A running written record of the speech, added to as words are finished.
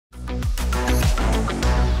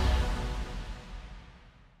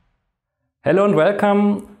Hello and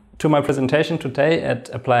welcome to my presentation today at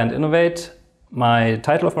Apply and Innovate. My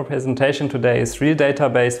title of my presentation today is Real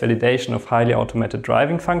Data-Based Validation of Highly Automated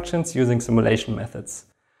Driving Functions Using Simulation Methods.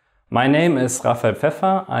 My name is Raphael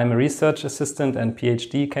Pfeffer. I'm a research assistant and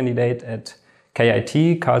PhD candidate at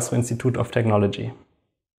KIT, Karlsruhe Institute of Technology.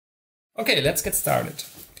 Okay, let's get started.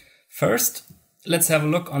 First, let's have a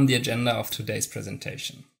look on the agenda of today's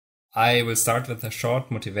presentation. I will start with a short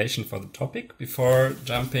motivation for the topic before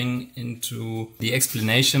jumping into the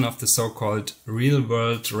explanation of the so-called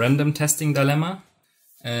real-world random testing dilemma.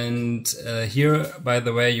 And here, by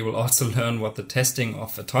the way, you will also learn what the testing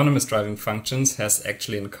of autonomous driving functions has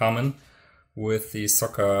actually in common with the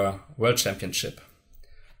Soccer World Championship.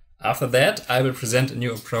 After that, I will present a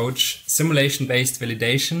new approach, simulation-based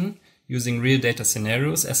validation, using real data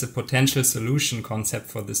scenarios as a potential solution concept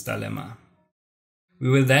for this dilemma. We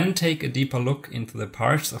will then take a deeper look into the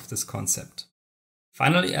parts of this concept.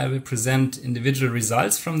 Finally, I will present individual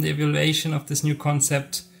results from the evaluation of this new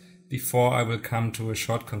concept before I will come to a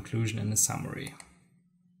short conclusion and a summary.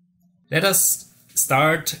 Let us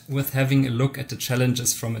start with having a look at the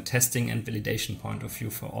challenges from a testing and validation point of view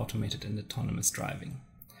for automated and autonomous driving.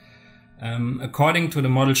 According to the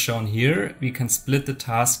model shown here, we can split the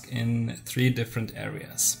task in three different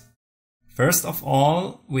areas. First of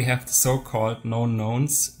all, we have the so-called known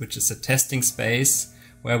knowns, which is a testing space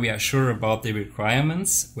where we are sure about the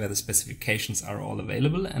requirements, where the specifications are all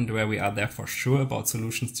available, and where we are therefore sure about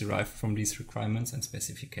solutions derived from these requirements and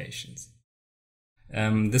specifications.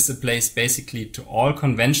 This applies basically to all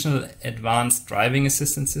conventional advanced driving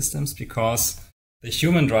assistance systems because the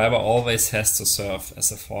human driver always has to serve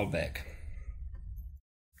as a fallback.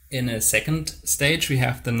 In a second stage, we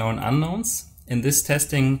have the known unknowns. In this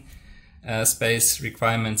testing space,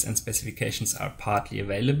 requirements and specifications are partly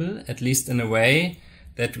available, at least in a way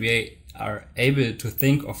that we are able to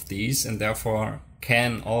think of these and therefore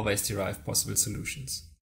can always derive possible solutions.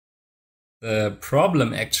 The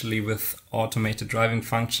problem actually with automated driving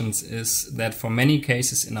functions is that for many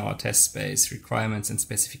cases in our test space, requirements and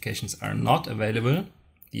specifications are not available,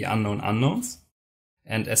 the unknown unknowns,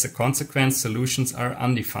 and as a consequence, solutions are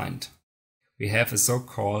undefined. We have a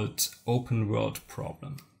so-called open world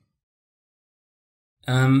problem.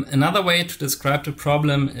 Another way to describe the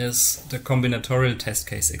problem is the combinatorial test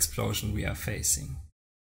case explosion we are facing.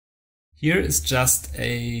 Here is just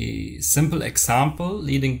a simple example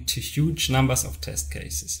leading to huge numbers of test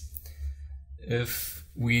cases. If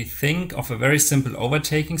we think of a very simple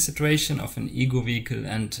overtaking situation of an ego vehicle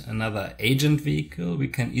and another agent vehicle, we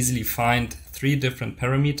can easily find three different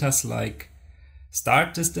parameters like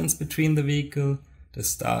start distance between the vehicle,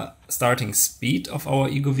 the starting speed of our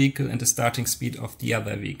ego vehicle and the starting speed of the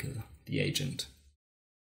other vehicle, the agent.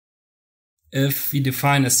 If we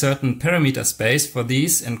define a certain parameter space for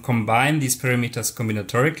these and combine these parameters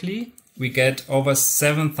combinatorically, we get over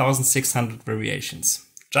 7,600 variations,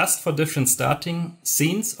 just for different starting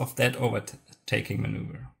scenes of that overtaking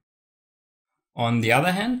maneuver. On the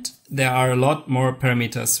other hand, there are a lot more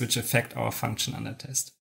parameters which affect our function under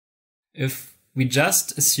test. If we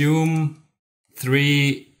just assume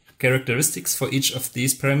three characteristics for each of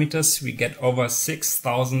these parameters, we get over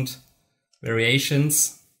 6,000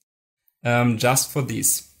 variations just for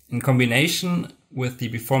these. In combination with the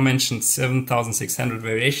before mentioned 7,600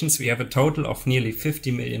 variations, we have a total of nearly 50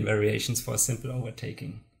 million variations for a simple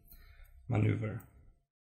overtaking maneuver.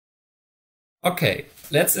 Okay,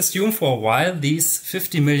 let's assume for a while these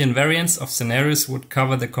 50 million variants of scenarios would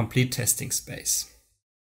cover the complete testing space.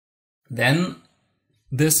 Then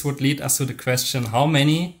this would lead us to the question, how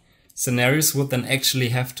many scenarios would then actually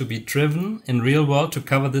have to be driven in real world to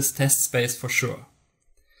cover this test space for sure?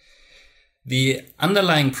 The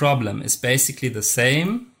underlying problem is basically the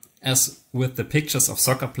same as with the pictures of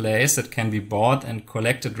soccer players that can be bought and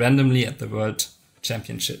collected randomly at the World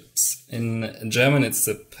Championships. In German, it's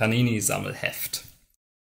the Panini Sammelheft.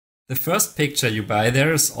 The first picture you buy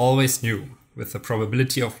there is always new, with a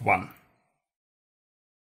probability of 1.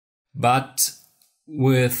 But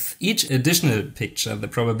with each additional picture, the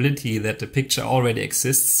probability that the picture already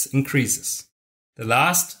exists increases. The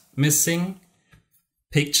last missing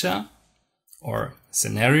picture or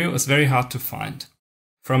scenario is very hard to find.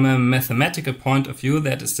 From a mathematical point of view,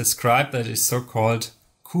 that is described as a so-called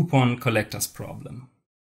coupon collector's problem.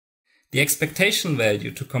 The expectation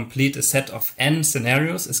value to complete a set of n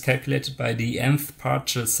scenarios is calculated by the nth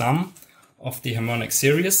partial sum of the harmonic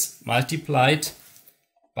series multiplied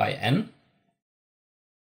by n,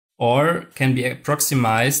 or can be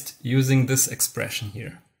approximated using this expression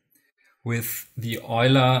here with the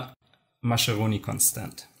Euler-Mascheroni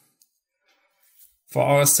constant. For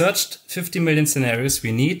our searched 50 million scenarios,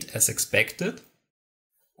 we need, as expected,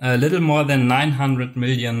 a little more than 900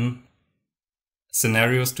 million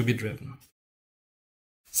scenarios to be driven.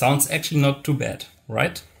 Sounds actually not too bad,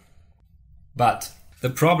 right? But the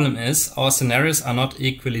problem is our scenarios are not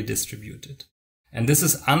equally distributed. And this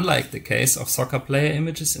is unlike the case of soccer player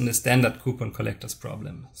images in the standard coupon collectors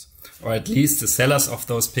problems, or at least the sellers of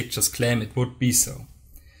those pictures claim it would be so.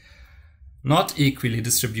 Not equally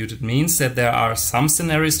distributed means that there are some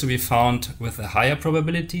scenarios to be found with a higher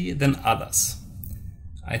probability than others.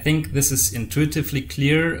 I think this is intuitively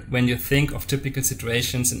clear when you think of typical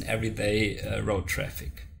situations in everyday road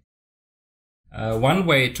traffic. One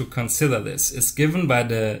way to consider this is given by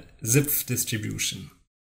the Zipf distribution.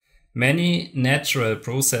 Many natural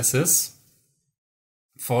processes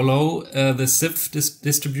follow the Zipf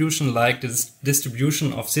distribution, like the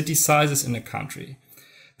distribution of city sizes in a country.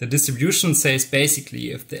 The distribution says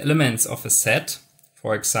basically if the elements of a set,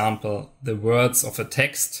 for example, the words of a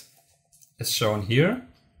text as shown here,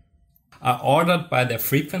 are ordered by their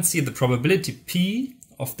frequency, the probability P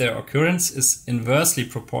of their occurrence is inversely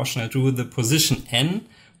proportional to the position n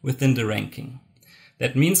within the ranking.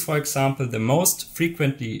 That means, for example, the most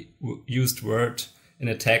frequently used word in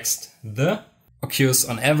a text, the, occurs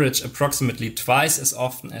on average approximately twice as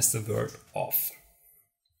often as the word of.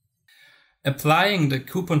 Applying the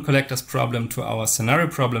coupon collectors problem to our scenario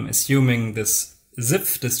problem, assuming this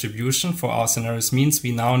Zipf distribution for our scenarios, means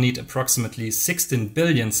we now need approximately 16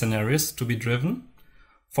 billion scenarios to be driven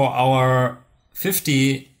for our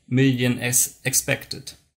 50 million as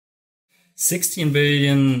expected. 16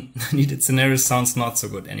 billion needed scenarios sounds not so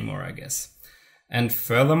good anymore, I guess. And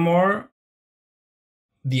furthermore,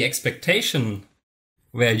 the expectation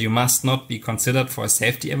value must not be considered for a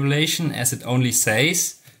safety evaluation, as it only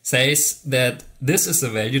says that this is a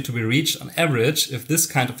value to be reached on average if this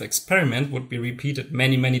kind of experiment would be repeated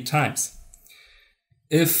many times.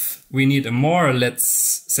 If we need a more,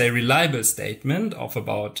 let's say, reliable statement of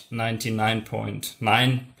about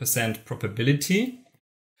 99.9% probability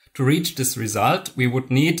to reach this result, we would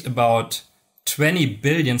need about 20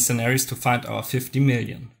 billion scenarios to find our 50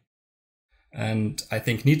 million. And I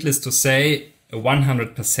think needless to say, a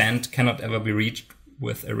 100% cannot ever be reached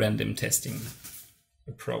with a random testing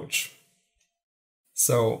approach.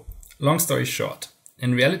 So, long story short,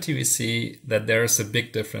 in reality we see that there is a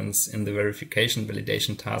big difference in the verification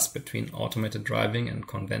validation task between automated driving and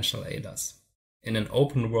conventional ADAS. In an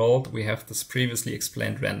open world, we have this previously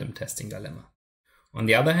explained random testing dilemma. On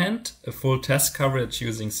the other hand, a full test coverage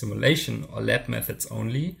using simulation or lab methods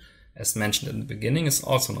only, as mentioned in the beginning, is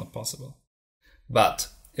also not possible. But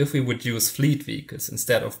if we would use fleet vehicles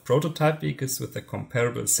instead of prototype vehicles with a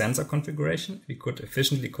comparable sensor configuration, we could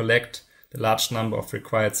efficiently collect the large number of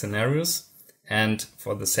required scenarios and,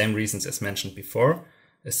 for the same reasons as mentioned before,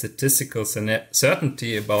 a statistical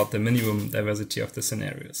certainty about the minimum diversity of the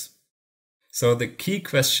scenarios. So the key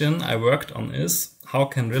question I worked on is, how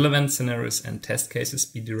can relevant scenarios and test cases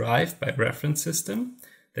be derived by reference system?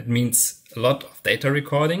 That means a lot of data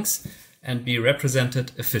recordings, and be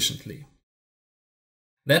represented efficiently.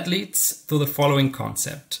 That leads to the following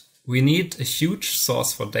concept. We need a huge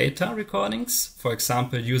source for data recordings, for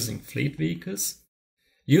example using fleet vehicles.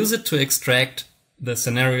 Use it to extract the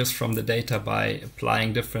scenarios from the data by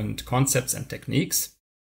applying different concepts and techniques.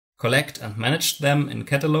 Collect and manage them in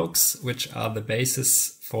catalogs, which are the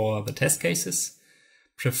basis for the test cases.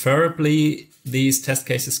 Preferably, these test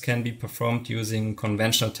cases can be performed using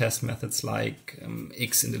conventional test methods like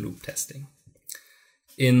X-in-the-loop testing.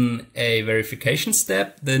 In a verification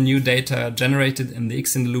step, the new data generated in the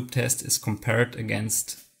X-in-the-loop test is compared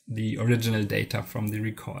against the original data from the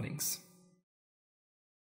recordings.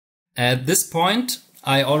 At this point,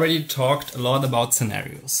 I already talked a lot about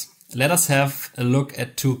scenarios. Let us have a look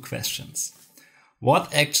at two questions.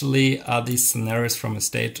 What actually are these scenarios from a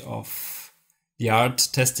state-of-the-art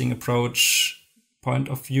testing approach point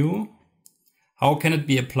of view? How can it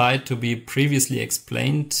be applied to the previously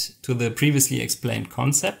explained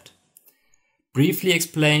concept? Briefly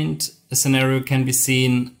explained, a scenario can be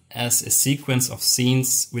seen as a sequence of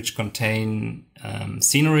scenes which contain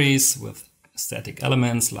sceneries with static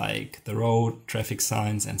elements like the road, traffic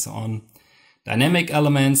signs, and so on. Dynamic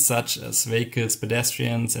elements such as vehicles,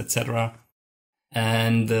 pedestrians, etc.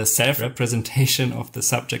 And the self-representation of the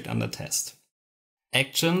subject under test.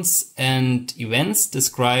 Actions and events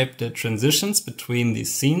describe the transitions between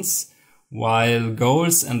these scenes, while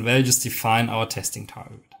goals and values define our testing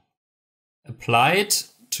target. Applied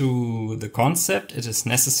to the concept, it is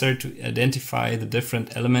necessary to identify the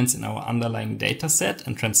different elements in our underlying dataset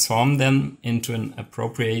and transform them into an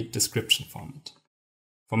appropriate description format.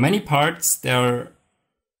 For many parts, there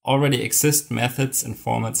already exist methods in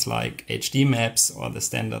formats like HD maps or the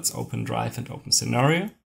standards OpenDrive and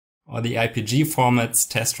OpenScenario, or the IPG formats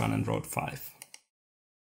TestRun and Road5.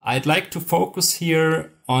 I'd like to focus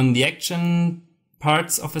here on the action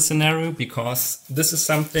parts of a scenario because this is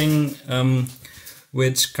something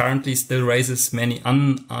which currently still raises many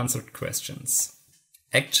unanswered questions.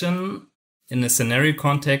 Action in a scenario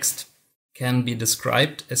context can be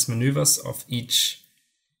described as maneuvers of each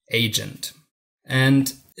agent.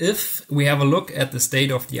 And if we have a look at the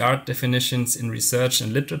state-of-the-art definitions in research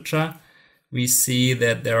and literature, we see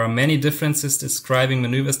that there are many differences describing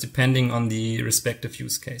maneuvers depending on the respective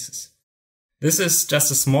use cases. This is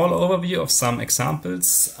just a small overview of some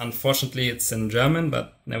examples. Unfortunately, it's in German,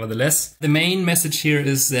 but nevertheless. The main message here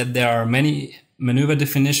is that there are many maneuver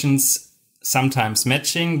definitions, sometimes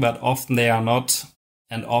matching, but often they are not,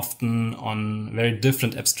 and often on very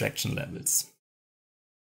different abstraction levels.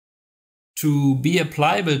 To be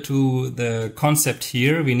applicable to the concept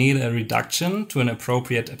here, we need a reduction to an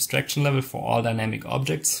appropriate abstraction level for all dynamic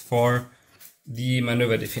objects for the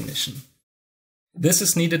maneuver definition. This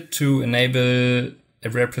is needed to enable a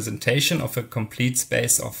representation of a complete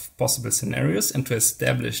space of possible scenarios and to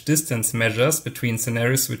establish distance measures between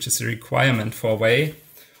scenarios, which is a requirement for a way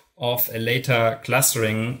of a later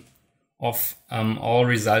clustering of all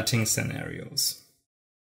resulting scenarios.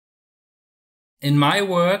 In my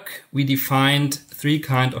work, we defined three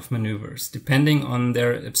kinds of maneuvers, depending on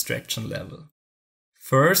their abstraction level.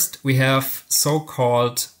 First, we have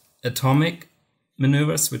so-called atomic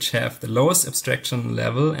maneuvers, which have the lowest abstraction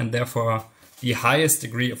level and therefore the highest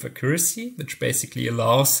degree of accuracy, which basically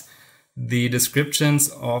allows the descriptions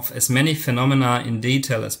of as many phenomena in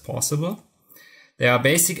detail as possible. They are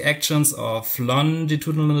basic actions of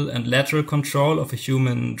longitudinal and lateral control of a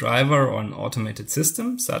human driver or an automated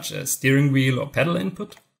system, such as steering wheel or pedal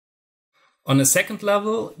input. On a second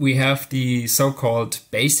level, we have the so-called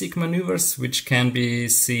basic maneuvers, which can be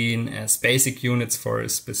seen as basic units for a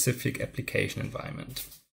specific application environment.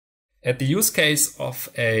 At the use case of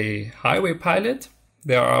a highway pilot,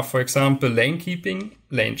 there are, for example, lane keeping,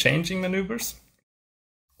 lane changing maneuvers,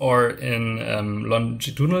 or in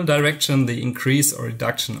longitudinal direction, the increase or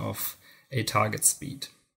reduction of a target speed.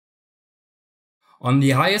 On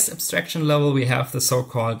the highest abstraction level, we have the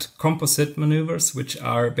so-called composite maneuvers, which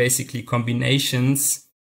are basically combinations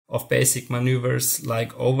of basic maneuvers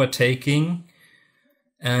like overtaking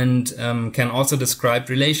and can also describe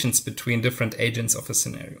relations between different agents of a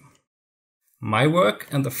scenario. My work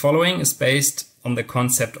and the following is based on the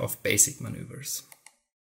concept of basic maneuvers.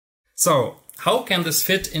 So, how can this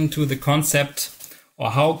fit into the concept,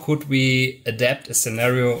 or how could we adapt a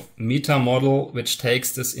scenario meta model which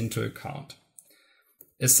takes this into account?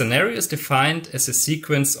 A scenario is defined as a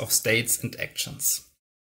sequence of states and actions.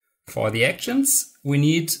 For the actions, we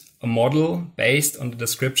need a model based on the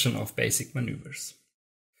description of basic maneuvers.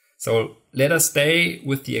 So let us stay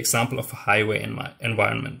with the example of a highway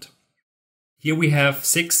environment. Here we have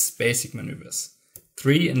 6 basic maneuvers.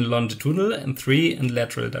 3 in longitudinal and 3 in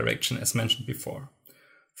lateral direction, as mentioned before,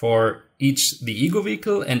 for each the ego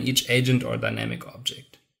vehicle and each agent or dynamic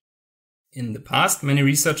object. In the past, many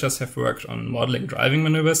researchers have worked on modeling driving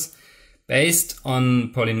maneuvers. Based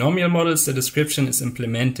on polynomial models, the description is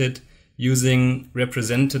implemented using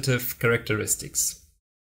representative characteristics.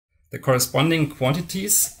 The corresponding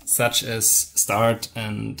quantities, such as start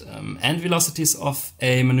and end velocities of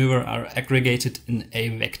a maneuver, are aggregated in a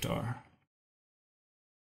vector.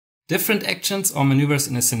 Different actions or maneuvers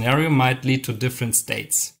in a scenario might lead to different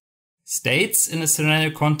states. States in a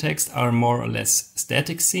scenario context are more or less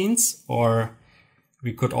static scenes, or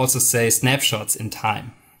we could also say snapshots in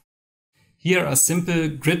time. Here a simple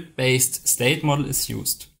grid-based state model is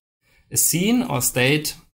used. A scene or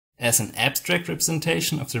state as an abstract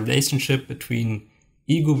representation of the relationship between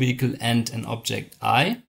ego vehicle and an object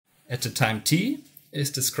I at the time t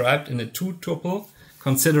is described in a two-tuple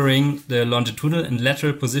considering the longitudinal and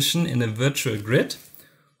lateral position in a virtual grid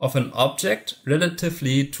of an object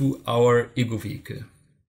relatively to our ego vehicle.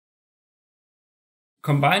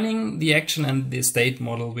 Combining the action and the state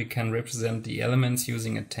model, we can represent the elements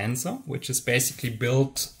using a tensor, which is basically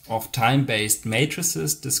built of time-based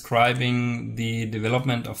matrices describing the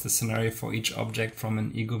development of the scenario for each object from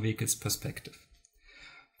an ego vehicle's perspective.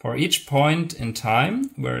 For each point in time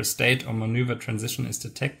where a state or maneuver transition is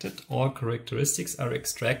detected, all characteristics are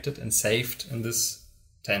extracted and saved in this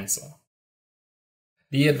tensor.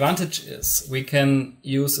 The advantage is we can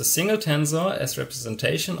use a single tensor as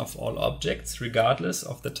representation of all objects regardless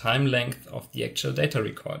of the time length of the actual data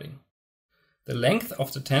recording. The length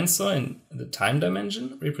of the tensor in the time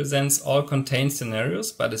dimension represents all contained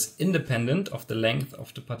scenarios, but is independent of the length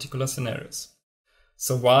of the particular scenarios.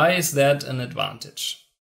 So why is that an advantage?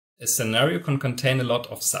 A scenario can contain a lot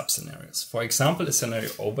of sub-scenarios. For example, a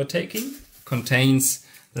scenario overtaking contains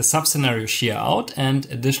the sub-scenario shear out and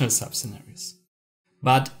additional sub-scenarios.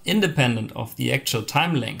 But independent of the actual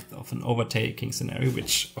time length of an overtaking scenario,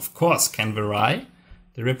 which of course can vary,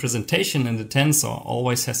 the representation in the tensor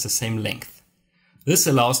always has the same length. This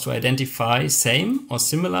allows to identify same or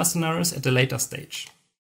similar scenarios at a later stage.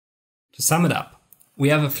 To sum it up, we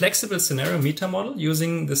have a flexible scenario meta model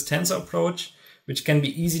using this tensor approach, which can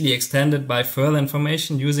be easily extended by further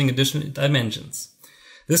information using additional dimensions.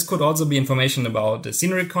 This could also be information about the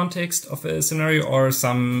scenery context of a scenario or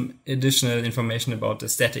some additional information about the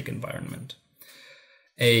static environment.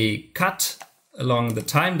 A cut along the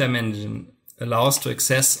time dimension allows to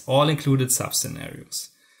access all included sub-scenarios.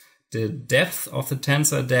 The depth of the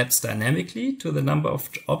tensor adapts dynamically to the number of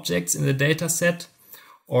objects in the data set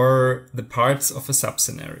or the parts of a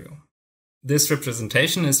sub-scenario. This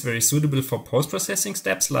representation is very suitable for post-processing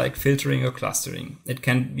steps like filtering or clustering. It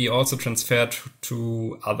can be also transferred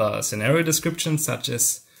to other scenario descriptions such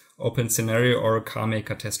as open scenario or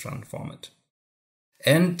CarMaker test run format.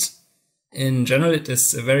 And in general, it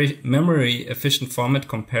is a very memory efficient format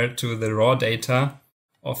compared to the raw data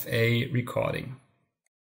of a recording.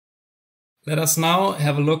 Let us now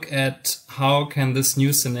have a look at how can this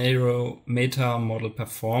new scenario meta model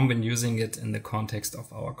perform when using it in the context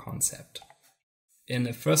of our concept. In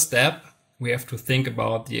the first step, we have to think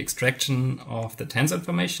about the extraction of the tensor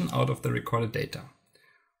information out of the recorded data.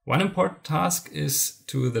 One important task is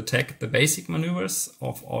to detect the basic maneuvers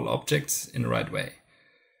of all objects in the right way.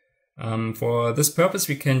 For this purpose,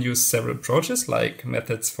 we can use several approaches like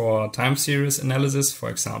methods for time series analysis, for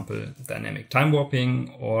example, dynamic time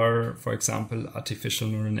warping, or for example, artificial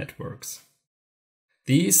neural networks.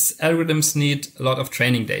 These algorithms need a lot of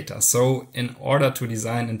training data. So in order to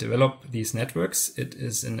design and develop these networks, it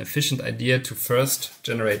is an efficient idea to first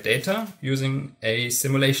generate data using a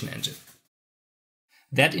simulation engine.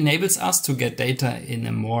 That enables us to get data in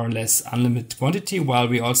a more or less unlimited quantity, while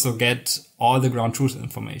we also get all the ground truth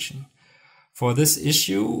information. For this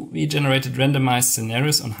issue, we generated randomized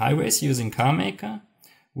scenarios on highways using CarMaker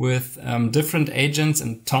with different agents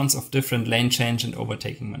and tons of different lane change and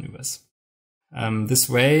overtaking maneuvers. This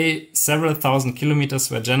way, several thousand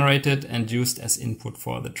kilometers were generated and used as input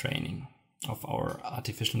for the training of our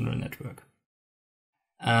artificial neural network.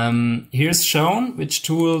 Here's shown which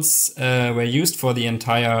tools were used for the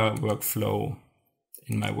entire workflow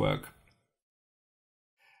in my work.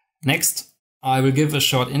 Next, I will give a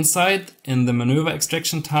short insight in the maneuver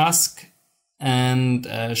extraction task and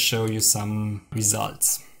show you some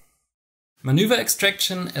results. Maneuver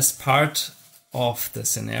extraction as part of the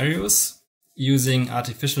scenarios using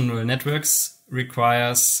artificial neural networks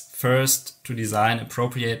requires first to design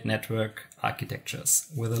appropriate network architectures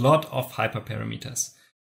with a lot of hyperparameters.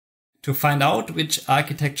 To find out which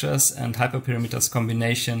architectures and hyperparameters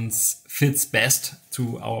combinations fits best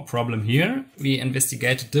to our problem here, we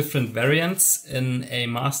investigated different variants in a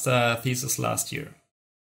master thesis last year.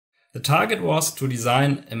 The target was to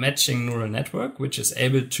design a matching neural network which is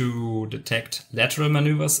able to detect lateral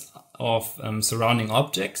maneuvers of surrounding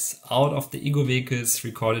objects out of the ego vehicle's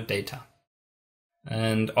recorded data.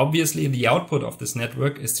 And obviously the output of this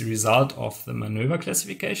network is the result of the maneuver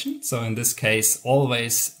classification. So in this case,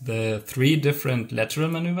 always the 3 different lateral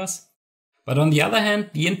maneuvers. But on the other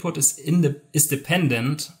hand, the input is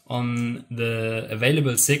dependent on the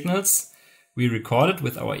available signals we recorded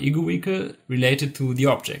with our ego vehicle related to the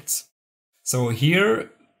objects. So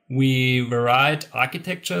here we varied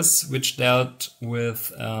architectures which dealt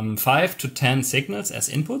with 5 to 10 signals as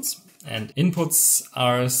inputs. And inputs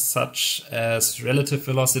are such as relative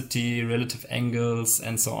velocity, relative angles,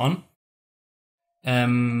 and so on.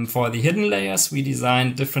 For the hidden layers, we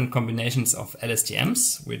designed different combinations of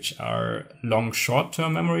LSTMs, which are long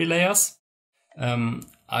short-term memory layers.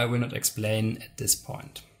 I will not explain at this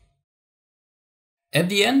point. At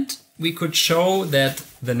the end, we could show that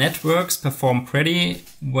the networks perform pretty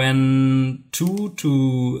when 2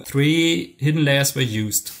 to 3 hidden layers were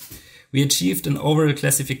used. We achieved an overall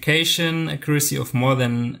classification accuracy of more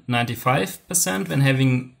than 95% when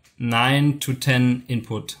having 9 to 10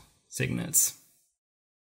 input signals.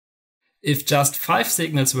 If just 5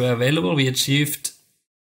 signals were available, we achieved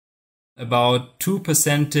about 2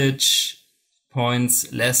 percentage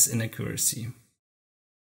points less in accuracy.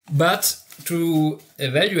 But to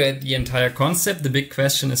evaluate the entire concept, the big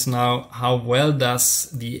question is now, how well does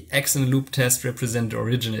the X-in-loop test represent the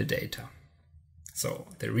original data? So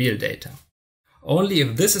the real data. Only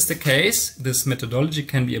if this is the case, this methodology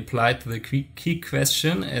can be applied to the key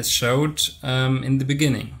question as showed in the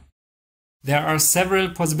beginning. There are several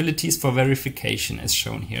possibilities for verification as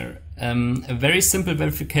shown here. A very simple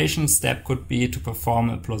verification step could be to perform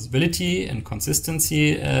a plausibility and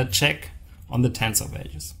consistency check on the tensor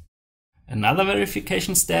values. Another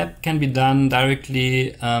verification step can be done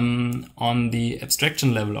directly on the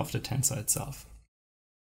abstraction level of the tensor itself.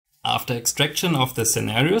 After extraction of the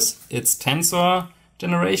scenarios, its tensor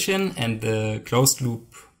generation and the closed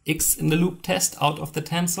loop X in the loop test out of the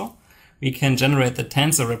tensor, we can generate the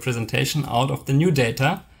tensor representation out of the new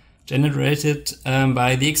data generated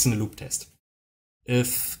by the X in the loop test.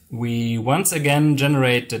 If we once again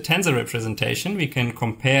generate the tensor representation, we can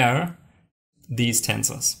compare these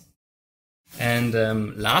tensors. And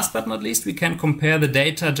last but not least, we can compare the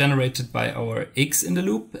data generated by our X in the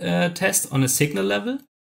loop test on a signal level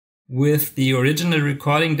with the original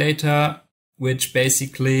recording data, which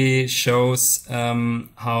basically shows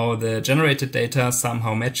how the generated data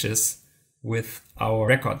somehow matches with our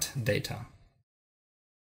record data.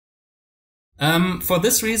 For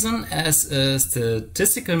this reason, as a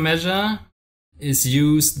statistical measure, is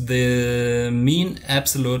used the mean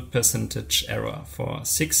absolute percentage error for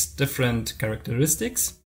 6 different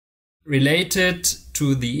characteristics related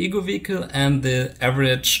to the ego vehicle and the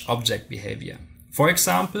average object behavior. For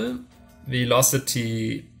example,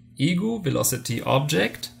 velocity ego, velocity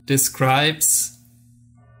object, describes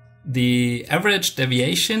the average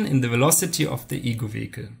deviation in the velocity of the ego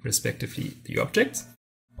vehicle, respectively the objects,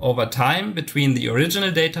 over time between the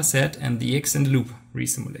original dataset and the X in the loop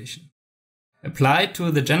resimulation. Applied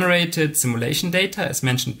to the generated simulation data as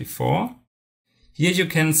mentioned before, here you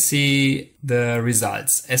can see the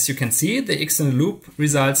results. As you can see, the X in the loop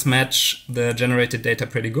results match the generated data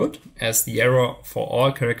pretty good, as the error for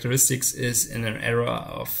all characteristics is in an error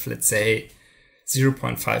of, let's say,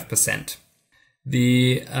 0.5%.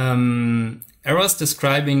 The errors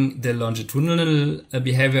describing the longitudinal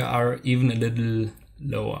behavior are even a little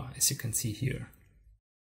lower, as you can see here.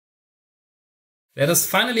 Let us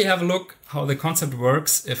finally have a look how the concept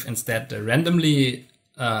works if instead the randomly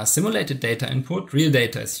simulated data input real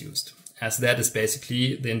data is used, as that is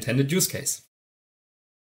basically the intended use case.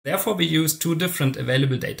 Therefore, we use 2 different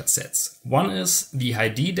available datasets. One is the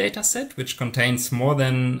HD dataset, which contains more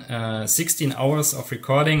than 16 hours of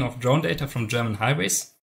recording of drone data from German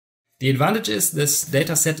highways. The advantage is this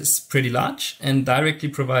dataset is pretty large and directly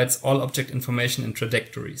provides all object information and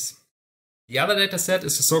trajectories. The other dataset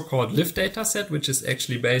is the so-called LIFT dataset, which is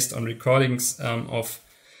actually based on recordings of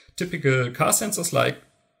typical car sensors like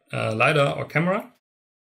LiDAR or camera.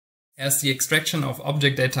 As the extraction of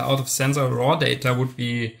object data out of sensor raw data would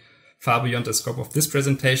be far beyond the scope of this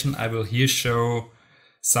presentation, I will here show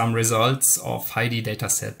some results of HD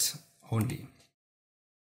dataset only.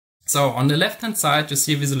 So on the left-hand side, you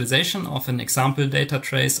see a visualization of an example data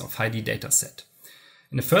trace of HD dataset.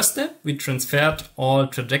 In the first step, we transferred all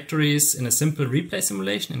trajectories in a simple replay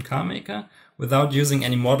simulation in CarMaker without using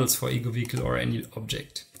any models for ego vehicle or any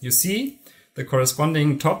object. You see the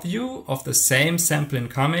corresponding top view of the same sample in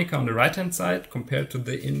CarMaker on the right-hand side compared to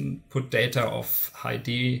the input data of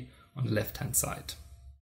HD on the left-hand side.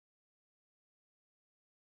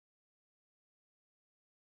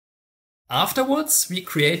 Afterwards, we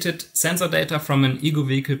created sensor data from an ego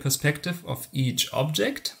vehicle perspective of each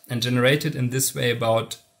object and generated in this way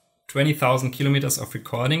about 20,000 kilometers of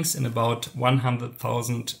recordings in about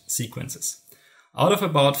 100,000 sequences. Out of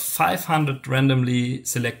about 500 randomly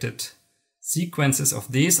selected sequences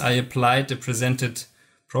of these, I applied the presented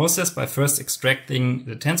process by first extracting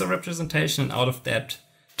the tensor representation and out of that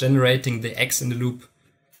generating the X in the loop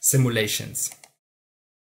simulations.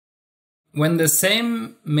 When the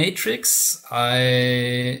same matrix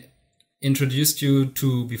I introduced you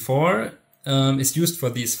to before is used for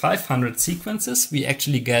these 500 sequences, we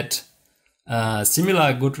actually get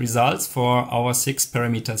similar good results for our 6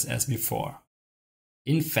 parameters as before.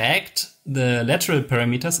 In fact, the lateral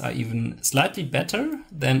parameters are even slightly better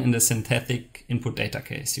than in the synthetic input data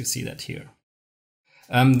case. You see that here.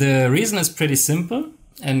 The reason is pretty simple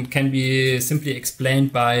and can be simply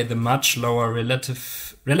explained by the much lower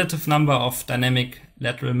relative number of dynamic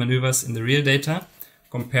lateral maneuvers in the real data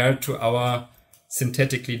compared to our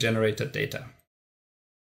synthetically generated data.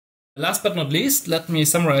 Last but not least, let me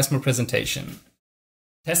summarize my presentation.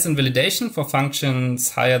 Test and validation for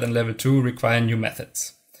functions higher than level 2 require new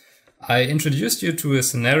methods. I introduced you to a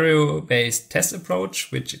scenario-based test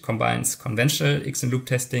approach, which combines conventional X-in-loop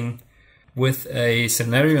testing with a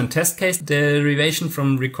scenario and test case derivation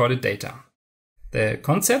from recorded data. The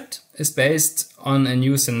concept is based on a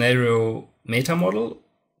new scenario meta model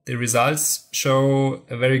the results show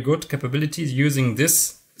a very good capability using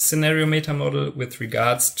this scenario meta model with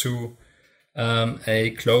regards to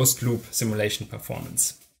a closed loop simulation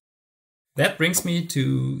performance. That brings me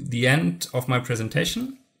to the end of my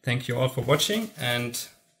presentation. Thank you all for watching and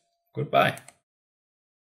goodbye.